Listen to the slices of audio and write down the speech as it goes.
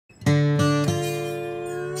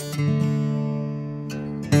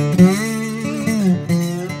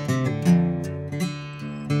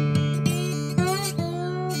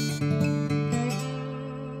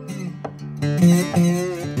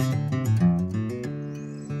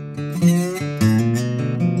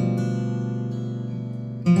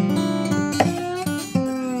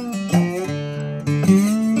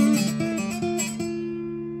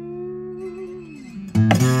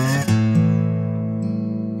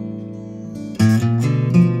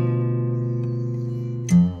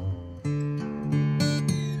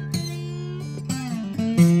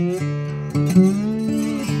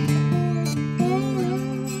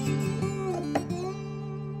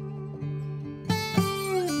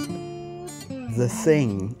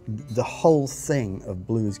The whole thing of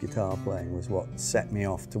blues guitar playing was what set me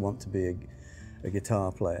off to want to be a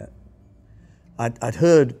guitar player. I'd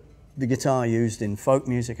heard the guitar used in folk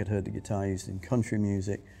music, I'd heard the guitar used in country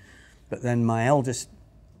music, but then my eldest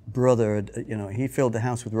brother, he filled the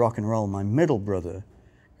house with rock and roll. My middle brother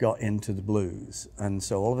got into the blues, and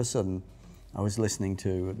so all of a sudden I was listening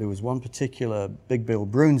to, there was one particular Big Bill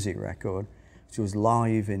Broonzy record, which was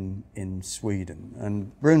live in Sweden.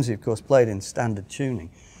 And Broonzy, of course, played in standard tuning.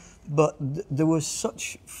 But there was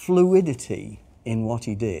such fluidity in what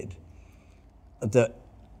he did that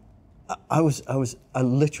I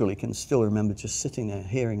literally can still remember just sitting there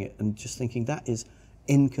hearing it and just thinking, that is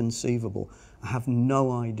inconceivable. I have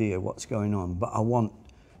no idea what's going on, but I want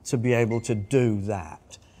to be able to do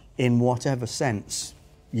that in whatever sense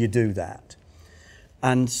you do that.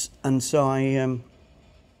 And so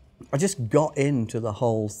I just got into the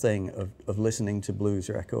whole thing of listening to blues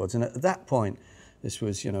records. And at that point, this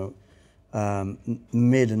was,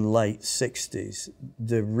 mid and late 60s,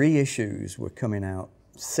 the reissues were coming out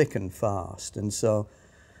thick and fast. And so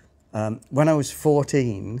when I was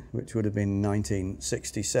 14, which would have been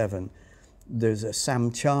 1967, there's a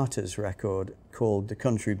Sam Charters record called The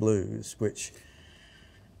Country Blues, which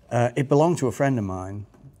it belonged to a friend of mine,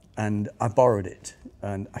 and I borrowed it.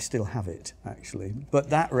 And I still have it, actually.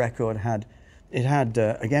 But that record had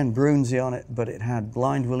again, Broonzy on it, but it had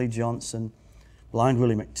Blind Willie Johnson, Blind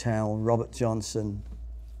Willie McTell, Robert Johnson,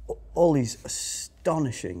 all these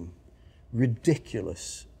astonishing,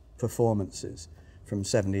 ridiculous performances from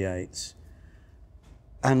 78s.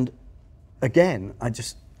 And again, I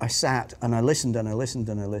sat and I listened and I listened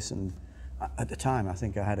and I listened. At the time, I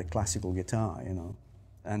think I had a classical guitar,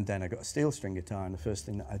 and then I got a steel string guitar, and the first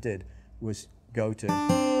thing that I did was go to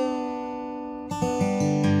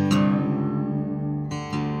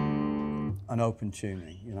an open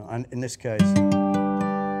tuning, and in this case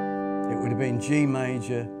it would have been G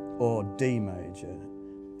major or D major,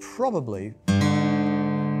 probably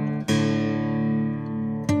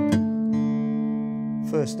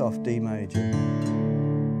first off D major,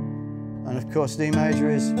 and of course D major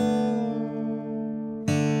is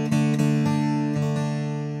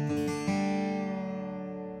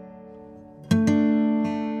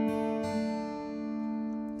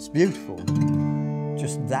beautiful.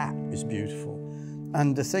 Just that is beautiful.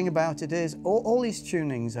 And the thing about it is, all these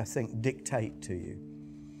tunings, I think, dictate to you.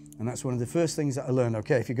 And that's one of the first things that I learned.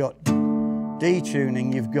 Okay, if you've got D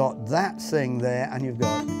tuning, you've got that thing there, and you've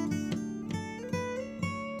got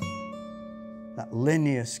that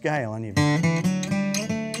linear scale, and you've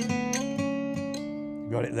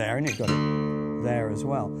got it there, and you've got it there as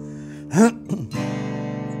well.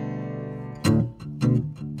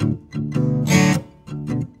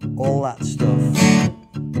 All that stuff.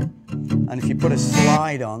 And if you put a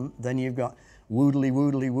slide on, then you've got woodly,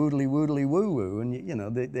 woodly, woodly, woodly, woo woo, and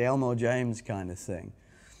the Elmore James kind of thing.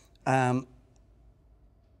 And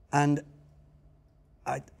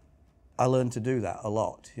I learned to do that a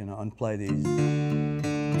lot, and play these.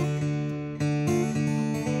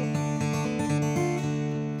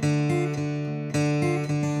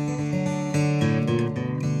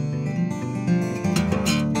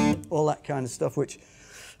 All that kind of stuff, which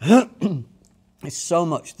is so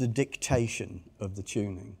much the dictation of the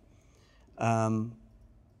tuning. I'm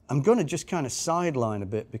going to just kind of sideline a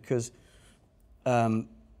bit, because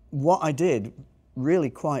what I did really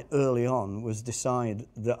quite early on was decide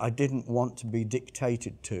that I didn't want to be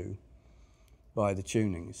dictated to by the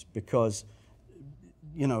tunings, because,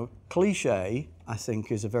 cliche, I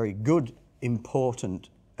think, is a very good, important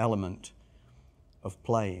element of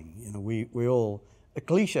playing. We all... A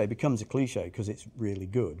cliche becomes a cliche because it's really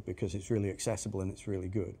good, because it's really accessible and it's really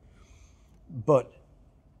good. But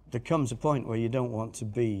there comes a point where you don't want to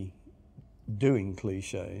be doing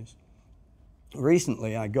cliches.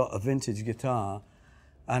 Recently, I got a vintage guitar,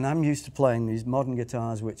 and I'm used to playing these modern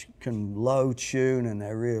guitars which can low tune and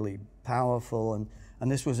they're really powerful, and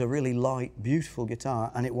And this was a really light, beautiful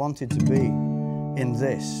guitar, and it wanted to be in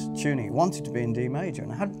this tuning. It wanted to be in D major,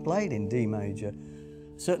 and I hadn't played in D major,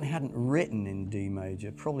 certainly hadn't written in D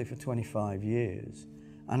major, probably for 25 years.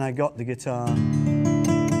 And I got the guitar,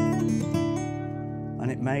 and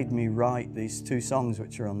it made me write these 2 songs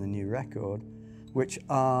which are on the new record, which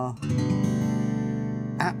are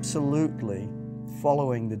absolutely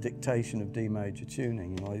following the dictation of D major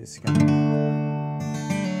tuning. You know, it's kind of,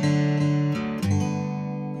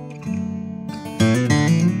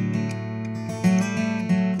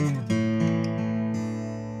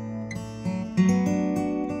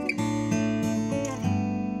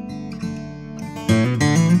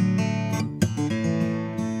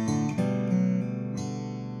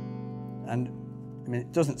 and I mean,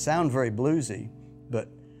 it doesn't sound very bluesy, but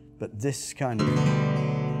this kind of,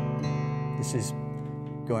 this is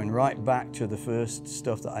going right back to the first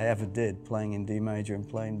stuff that I ever did, playing in D major and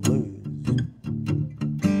playing blues.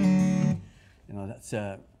 You know, that's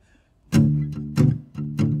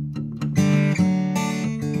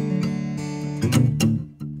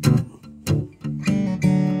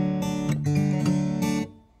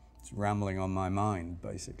it's rambling on my mind,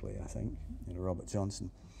 basically, I think, you know, Robert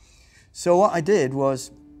Johnson. So what I did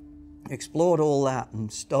was explored all that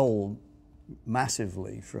and stole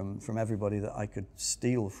massively from everybody that I could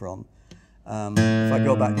steal from. If I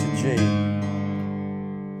go back to G,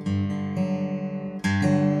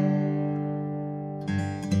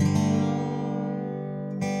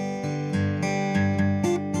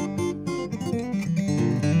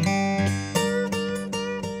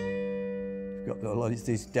 you've got all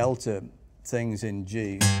these delta things in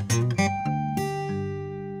G,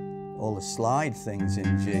 all the slide things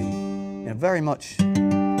in G, you know, very much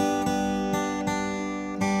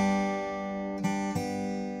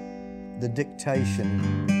the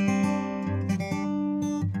dictation.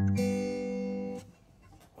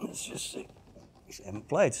 Let's just see. I haven't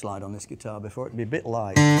played slide on this guitar before, it'd be a bit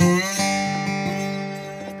light.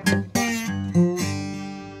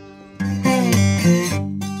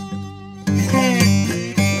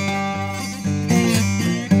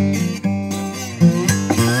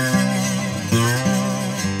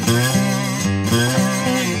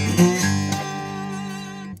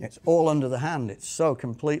 All under the hand, it's so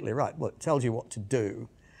completely right. Well, it tells you what to do.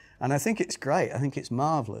 And I think it's great, I think it's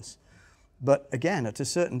marvelous. But again, at a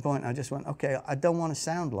certain point, I just went, okay, I don't want to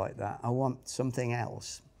sound like that. I want something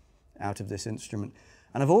else out of this instrument.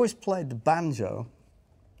 And I've always played the banjo.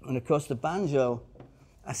 And of course, the banjo,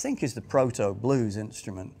 I think, is the proto-blues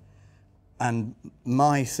instrument. And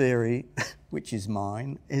my theory, which is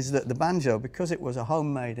mine, is that the banjo, because it was a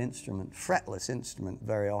homemade instrument, fretless instrument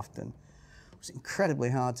very often, was incredibly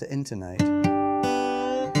hard to intonate.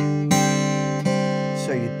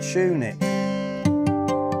 So you tune it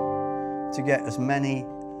to get as many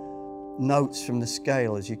notes from the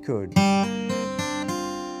scale as you could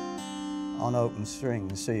on open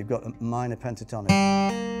strings. So you've got a minor pentatonic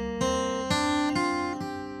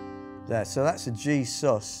there. So that's a G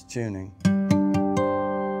sus tuning.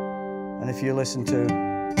 And if you listen to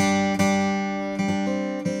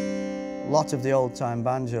a lot of the old-time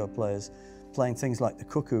banjo players, playing things like the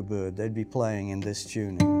Cuckoo Bird, they'd be playing in this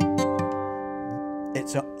tuning.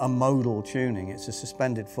 It's a modal tuning. It's a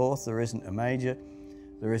suspended fourth. There isn't a major,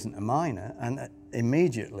 there isn't a minor, and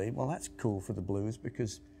immediately, well, that's cool for the blues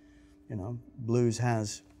because, you know, blues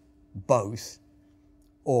has both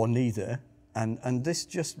or neither, and this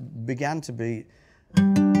just began to be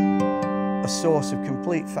a source of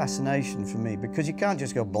complete fascination for me because you can't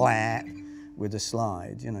just go blah with a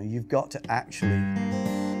slide. You know, you've got to actually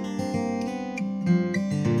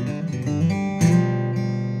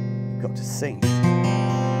got to think.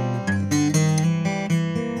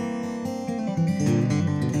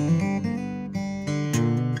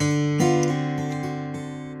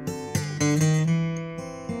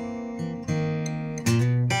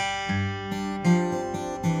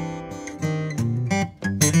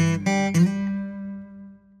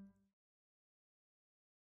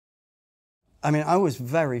 I mean, I was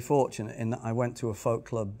very fortunate in that I went to a folk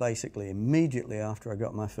club basically immediately after I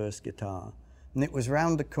got my first guitar. And it was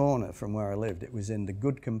round the corner from where I lived. It was in the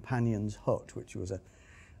Good Companions Hut, which was a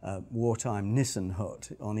wartime Nissen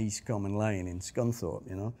hut on East Common Lane in Scunthorpe,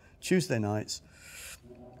 you know. Tuesday nights,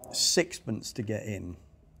 sixpence to get in,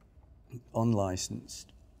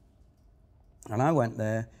 unlicensed. And I went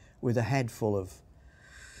there with a head full of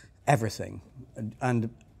everything. And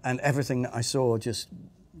everything that I saw just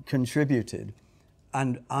contributed.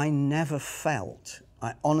 And I never felt,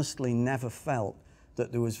 I honestly never felt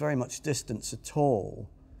that there was very much distance at all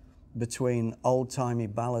between old-timey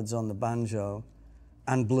ballads on the banjo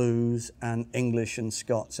and blues and English and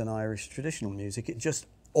Scots and Irish traditional music. It just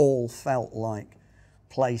all felt like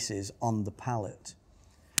places on the palette.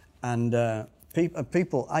 And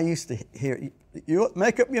people, I used to hear, you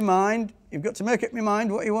make up your mind, you've got to make up your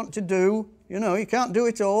mind what you want to do, you know, you can't do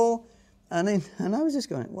it all. And I was just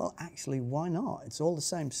going, well, actually, why not? It's all the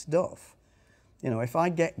same stuff. You know, if I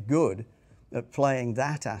get good at playing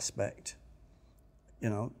that aspect, you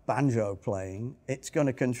know, banjo playing, it's going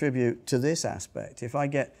to contribute to this aspect. If I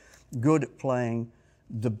get good at playing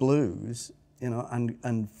the blues, you know,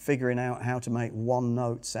 and figuring out how to make one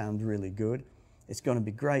note sound really good, it's going to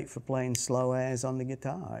be great for playing slow airs on the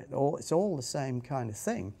guitar. It's all the same kind of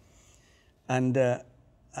thing. And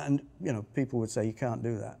you know, people would say, you can't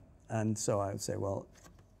do that. And so I would say, well,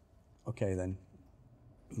 okay then.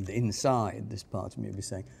 Inside, this part of me would be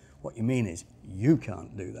saying, what you mean is, you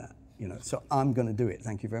can't do that. You know, so I'm going to do it,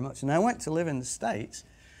 thank you very much. And I went to live in the States,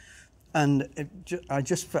 and I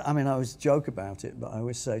always joke about it, but I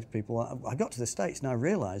always say to people, I got to the States and I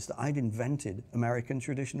realized that I'd invented American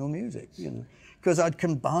traditional music, you know, because I'd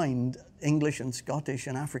combined English and Scottish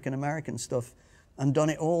and African American stuff and done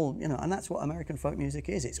it all, you know, and that's what American folk music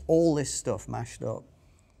is. It's all this stuff mashed up,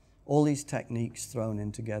 all these techniques thrown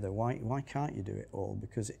in together. Why can't you do it all?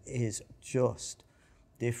 Because it is just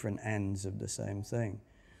different ends of the same thing.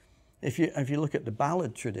 If you look at the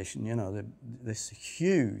ballad tradition, you know, this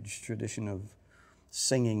huge tradition of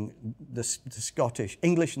singing the Scottish,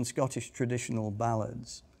 English and Scottish traditional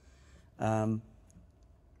ballads, and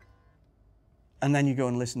then you go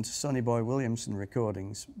and listen to Sonny Boy Williamson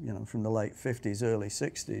recordings, you know, from the late 50s, early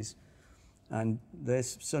 60s, and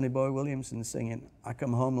there's Sonny Boy Williamson singing, I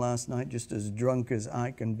come home last night just as drunk as I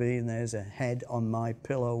can be, and there's a head on my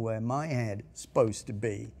pillow where my head's supposed to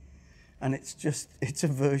be. And it's a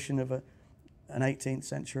version of an 18th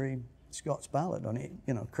century Scots ballad on it,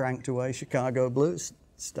 you know, cranked away Chicago blues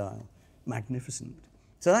style. Magnificent.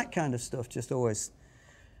 So that kind of stuff just always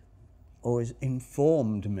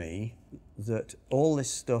informed me that all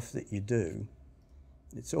this stuff that you do,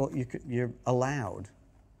 it's all you're allowed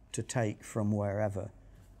to take from wherever.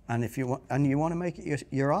 And if you want to make it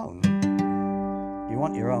your own, you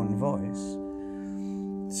want your own voice.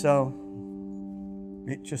 So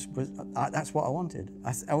it just was, that's what I wanted.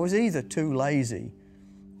 I was either too lazy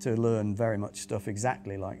to learn very much stuff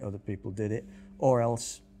exactly like other people did it, or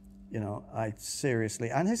else, you know, I seriously,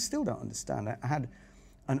 and I still don't understand, I had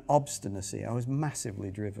an obstinacy. I was massively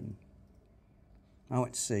driven. I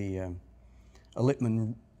went to see a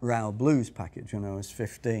Lippman Rao blues package when I was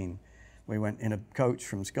 15. We went in a coach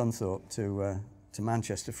from Scunthorpe to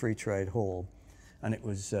Manchester Free Trade Hall, and it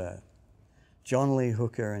was John Lee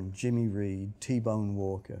Hooker and Jimmy Reed, T-Bone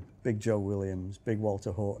Walker, Big Joe Williams, Big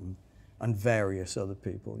Walter Horton, and various other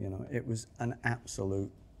people, you know. It was an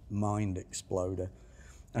absolute mind exploder.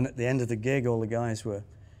 And at the end of the gig, all the guys were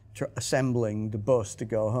assembling the bus to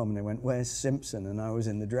go home, and they went, where's Simpson? And I was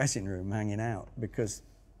in the dressing room hanging out because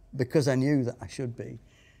I knew that I should be,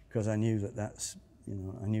 because I knew that that's, you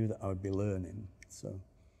know, I knew that I would be learning, so.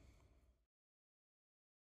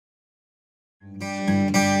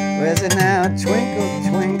 Where's it now?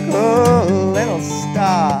 Twinkle, twinkle, little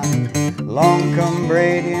star. Along come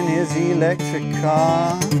Brady in his electric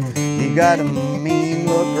car. He got a mean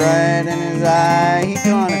look right in his eye. He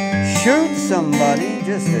gonna shoot somebody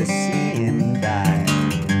just to see him die.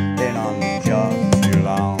 Been on the job too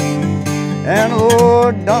long. And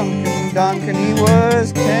oh, Duncan, he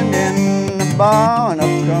was tending the bar. And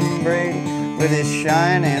up come Brady with his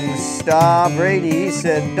shining star. Brady, he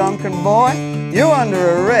said, Duncan boy, you're under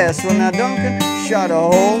arrest. Well now Duncan shot a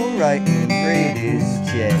hole right in Brady's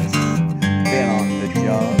chest. Been on the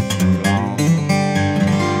job too long.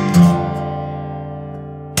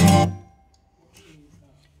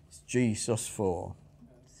 It's G sus4,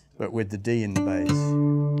 but with the D in the bass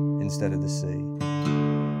instead of the C.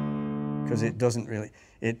 Because it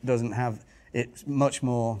doesn't have, it's much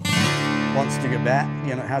more, wants to get back,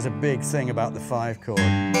 you know, it has a big thing about the 5 chord.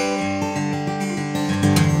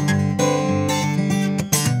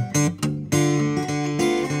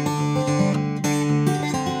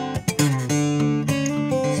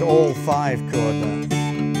 It's all 5 chord there.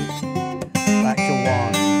 Back to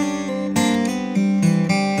 1.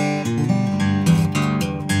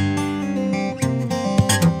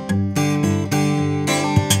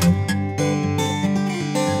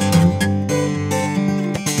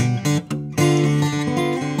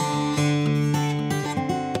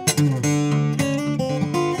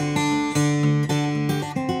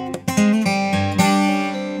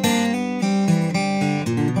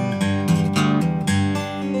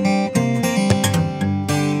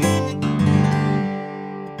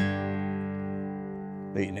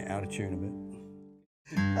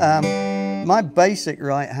 My basic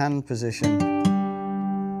right hand position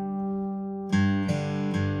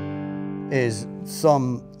is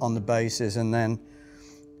thumb on the basses and then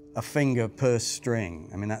a finger per string.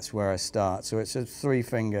 I mean, that's where I start. So it's a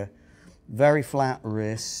 3-finger, very flat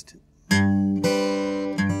wrist.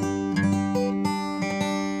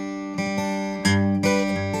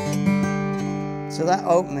 So that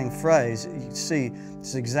opening phrase, you can see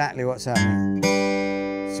it's exactly what's happening.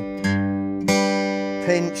 It's a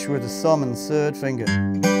pinch with the thumb and 3rd finger,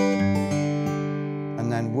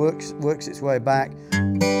 and then works its way back.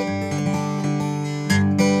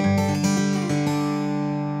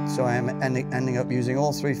 So I am ending up using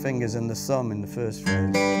all 3 fingers and the thumb in the first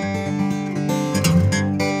phrase.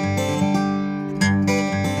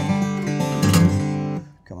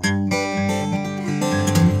 Come on.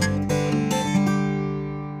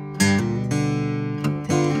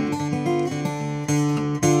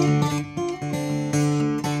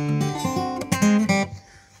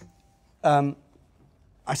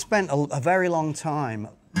 I spent a very long time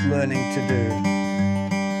learning to do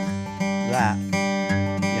that,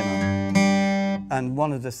 you know. And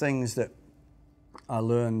one of the things that I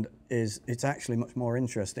learned is it's actually much more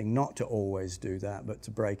interesting not to always do that, but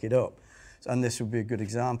to break it up. And this would be a good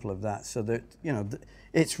example of that. So that, you know,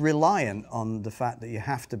 it's reliant on the fact that you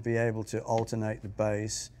have to be able to alternate the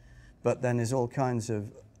bass, but then there's all kinds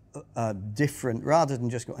of different, rather than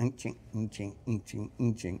just go ching, ching, ching,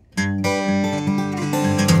 ching.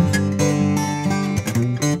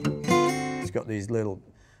 It's got these little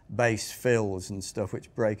bass fills and stuff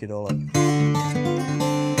which break it all up.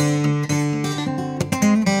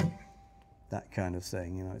 That kind of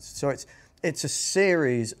thing, you know. So it's a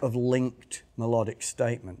series of linked melodic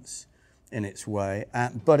statements in its way,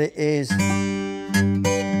 but it is.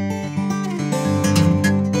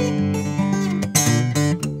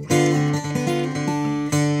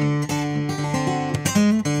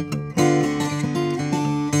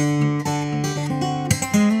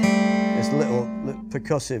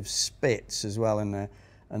 Percussive spits as well in there,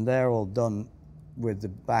 and they're all done with the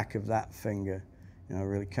back of that finger, you know,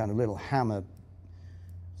 really kind of little hammer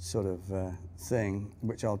sort of thing,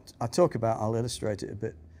 which I'll talk about. I'll illustrate it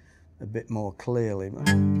a bit more clearly.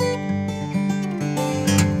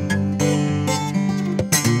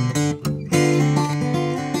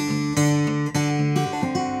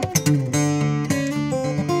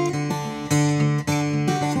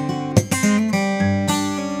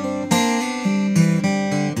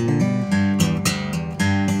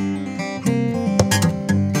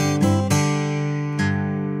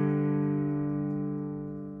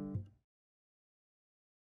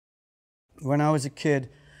 When I was a kid,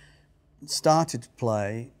 started to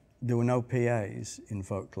play, there were no PAs in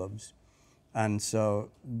folk clubs. And so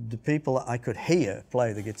the people that I could hear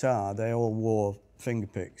play the guitar, they all wore finger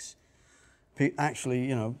picks. Actually,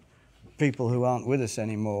 you know, people who aren't with us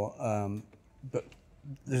anymore, but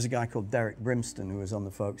there's a guy called Derek Brimston who was on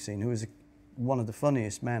the folk scene, who was one of the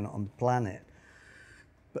funniest men on the planet.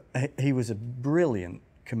 But he was a brilliant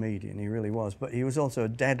comedian, he really was, but he was also a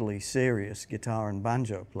deadly serious guitar and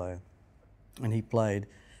banjo player. And he played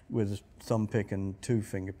with a thumb pick and 2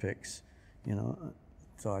 finger picks, you know.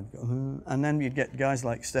 So I'd go, and then you'd get guys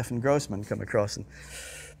like Stefan Grossman come across, and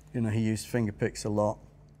you know, he used finger picks a lot.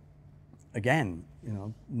 Again, you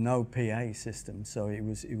know, no PA system, so he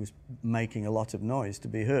was making a lot of noise to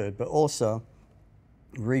be heard, but also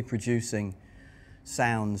reproducing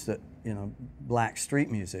sounds that, you know, black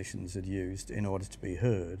street musicians had used in order to be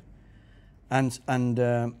heard. And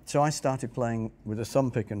so I started playing with a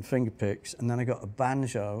thumb pick and finger picks, and then I got a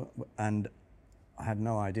banjo, and I had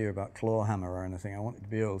no idea about claw hammer or anything. I wanted to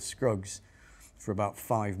be Earl Scruggs for about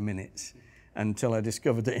 5 minutes, until I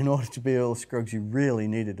discovered that in order to be Earl Scruggs, you really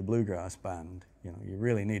needed a bluegrass band. You know, you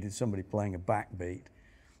really needed somebody playing a backbeat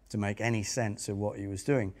to make any sense of what he was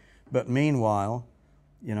doing. But meanwhile,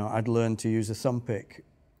 you know, I'd learned to use a thumb pick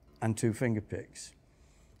and 2 finger picks.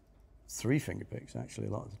 3 finger picks, actually, a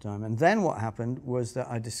lot of the time. And then what happened was that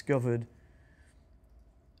I discovered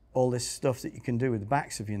all this stuff that you can do with the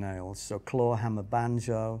backs of your nails. So claw hammer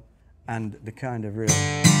banjo, and the kind of real,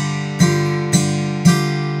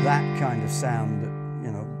 that kind of sound that,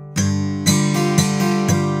 you know,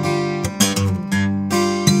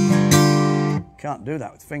 can't do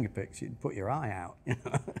that with finger picks. You'd put your eye out, you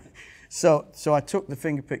know. So I took the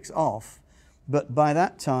finger picks off. But by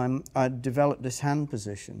that time, I'd developed this hand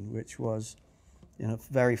position, which was, you know,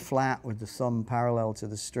 very flat with the thumb parallel to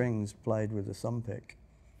the strings, played with the thumb pick.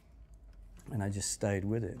 And I just stayed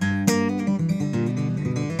with it.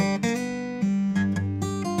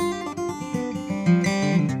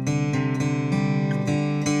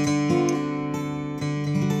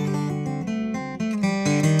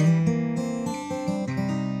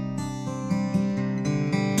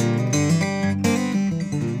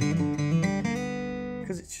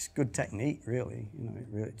 good technique, really. You know, it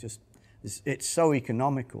really just it's so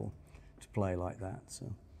economical to play like that.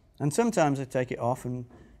 So, and sometimes I take it off and,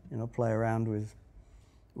 you know, play around with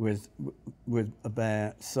a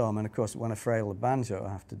bare thumb. And of course, when I frail the banjo,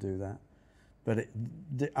 I have to do that. But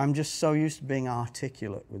I'm just so used to being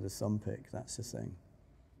articulate with the thumb pick. That's the thing.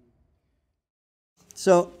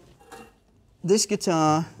 So this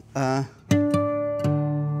guitar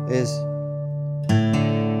is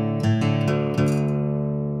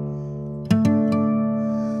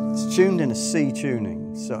tuned in a C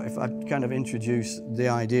tuning. So if I kind of introduce the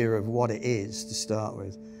idea of what it is to start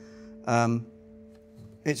with,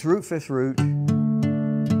 it's root fifth root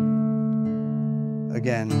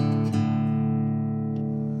again.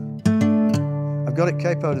 I've got it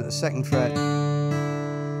capoed at the 2nd fret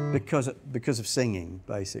because of singing,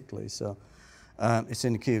 basically. So it's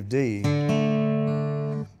in the key of D.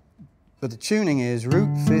 But the tuning is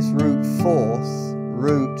root 5th, root 4th,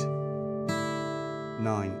 root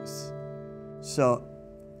 9th. So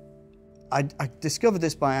I discovered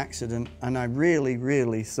this by accident, and I really,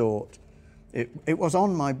 really thought it was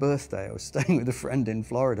on my birthday. I was staying with a friend in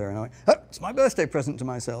Florida, and I went, oh, it's my birthday present to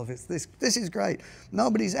myself. This is great.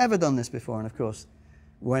 Nobody's ever done this before. And of course,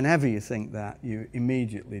 whenever you think that, you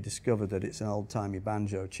immediately discover that it's an old-timey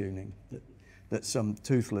banjo tuning that some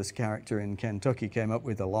toothless character in Kentucky came up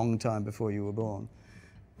with a long time before you were born.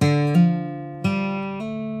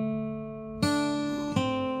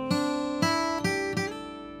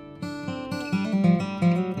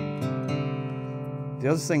 The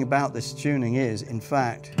other thing about this tuning is, in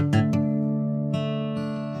fact,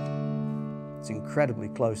 it's incredibly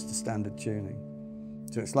close to standard tuning.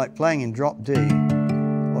 So it's like playing in drop D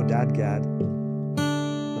or dadgad,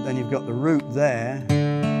 but then you've got the root there,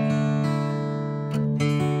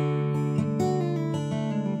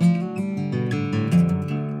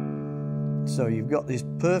 so you've got these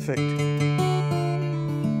perfect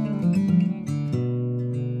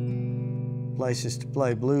places to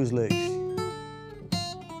play blues licks.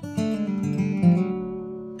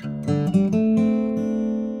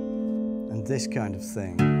 And this kind of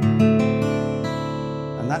thing.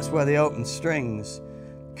 And that's where the open strings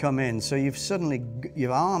come in. So you've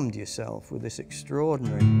armed yourself with this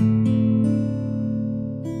extraordinary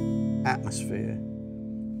atmosphere.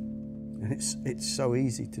 And it's so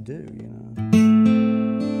easy to do, you know.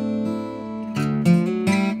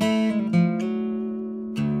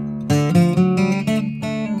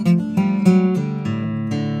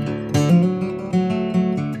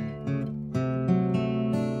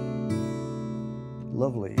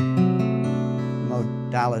 Lovely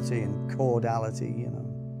modality and chordality, you know.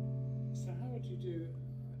 So how would you do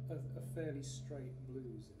a fairly straight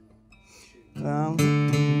blues in that tune?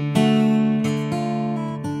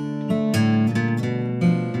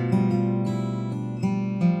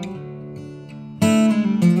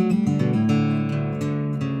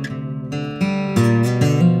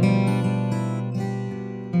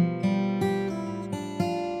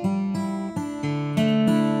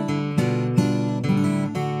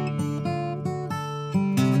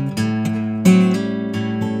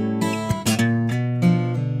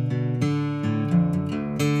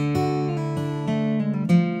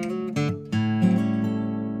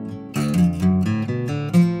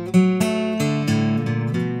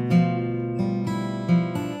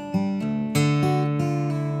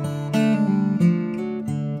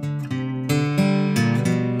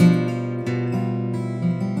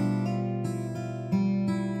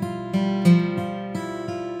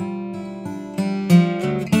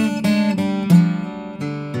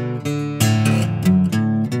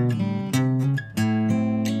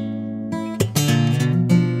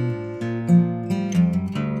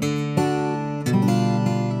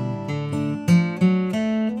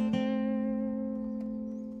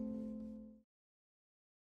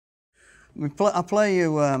 I'll play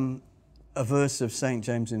you a verse of St.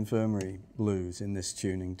 James Infirmary blues in this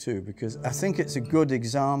tuning too, because I think it's a good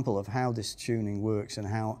example of how this tuning works and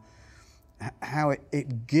how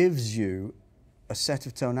it gives you a set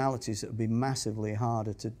of tonalities that would be massively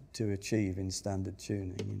harder to achieve in standard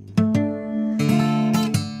tuning. You know.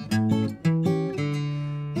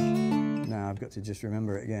 Now I've got to just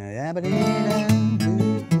remember it again.